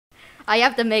I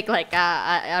have to make like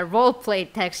a roleplay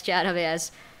text chat of it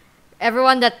as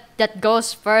everyone that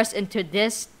goes first into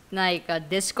this like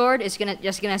Discord is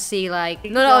just gonna see like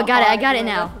no I got it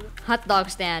now. Hot dog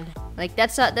stand. Like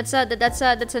that's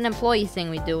an employee thing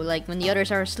we do. Like when the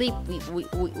others are asleep, we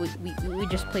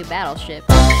just play Battleship.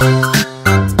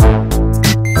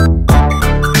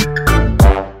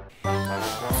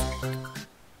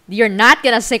 You're not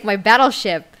gonna sink my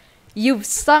battleship. You've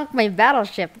sunk my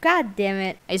battleship. God damn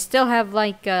it. I still have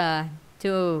like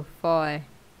 2, 4.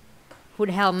 Who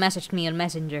the hell messaged me on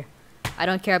Messenger? I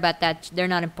don't care about that. They're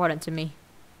not important to me.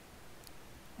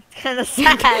 It's kind of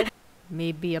sad.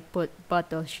 Maybe I put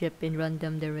Battleship in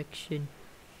random direction.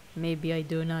 Maybe I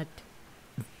do not.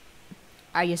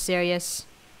 Are you serious?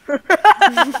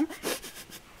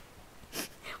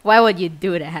 Why would you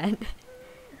do that?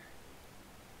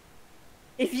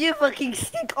 If you fucking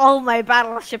sink all my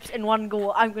battleships in one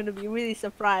go, I'm gonna be really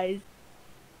surprised.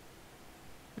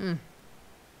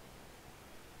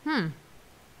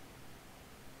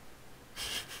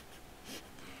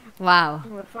 Wow.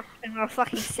 I'm gonna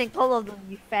fucking sink all of them,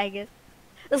 you faggot.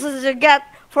 This is what you get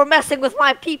for messing with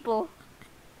my people.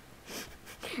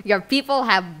 Your people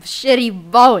have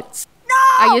shitty boats.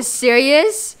 No! Are you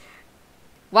serious?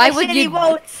 Why would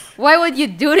you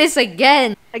do this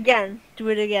again? Again. Do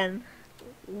it again.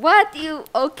 What you?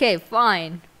 Okay,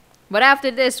 fine. But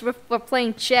after this, we're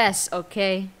playing chess,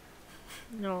 okay?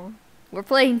 No. We're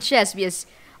playing chess because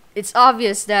it's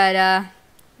obvious that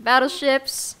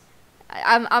battleships.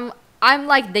 I'm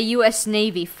like the U.S.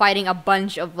 Navy fighting a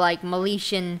bunch of like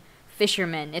Malaysian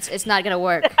fishermen. It's not gonna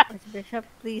work. Bishop,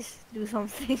 please do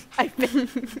something.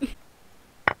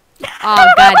 Oh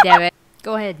god damn it!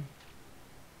 Go ahead.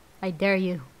 I dare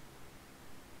you.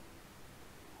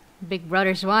 Big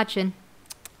brother's watching.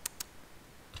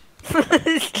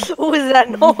 What was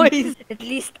that noise? At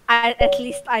least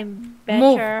I'm better.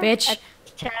 Move, bitch. At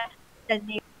chess than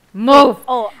you. Move.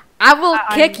 Oh, I will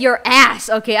kick your ass.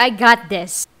 Okay, I got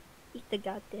this. eat the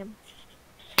goddamn.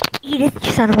 Eat it,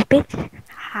 you son of a bitch.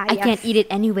 I can't eat it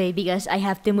anyway because I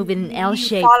have to move in an L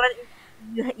shape.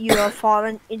 You have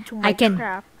fallen into my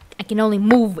trap. I can only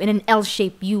move in an L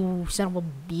shape, you son of a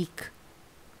beak.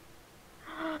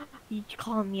 You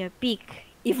call me a beak,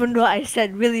 even though I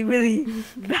said really, really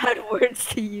bad words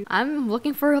to you. I'm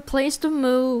looking for a place to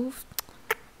move.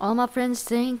 All my friends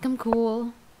think I'm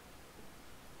cool.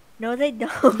 No, they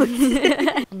don't.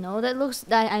 I know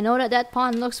that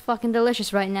pond looks fucking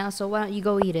delicious right now, so why don't you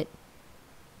go eat it?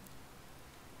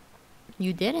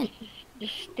 You didn't. The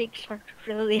stakes are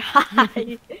really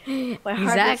high. My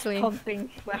heart Exactly. is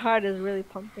pumping. My heart is really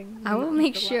pumping. I will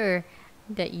make sure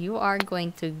that you are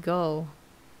going to go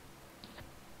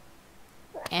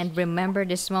and remember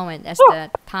this moment as the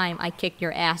time I kicked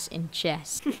your ass in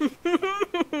chess.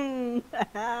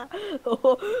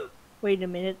 Oh, wait a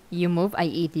minute. You move, I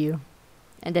eat you.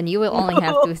 And then you will only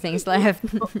have 2 things left.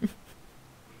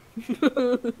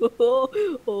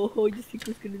 Oh, you think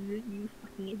who's gonna do it, you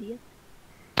fucking idiot?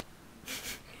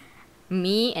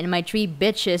 Me and my 3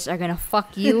 bitches are gonna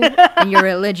fuck you and your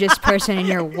religious person and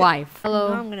your wife. Hello.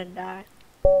 No, I'm gonna die.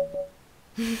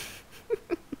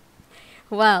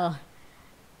 Well,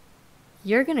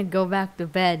 you're gonna go back to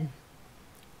bed.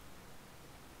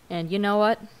 And you know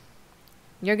what?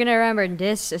 You're gonna remember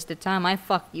this is the time I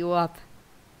fucked you up.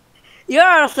 You're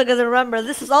also gonna remember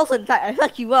this is also the time I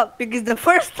fucked you up because the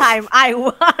first time I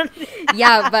won.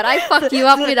 Yeah, but I fucked you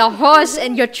up with a horse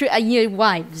and your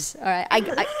wives. Alright,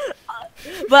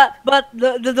 But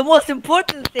the most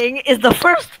important thing is the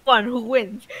first one who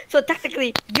wins. So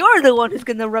technically, you're the one who's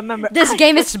gonna remember. This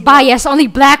game is biased. Only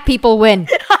black people win.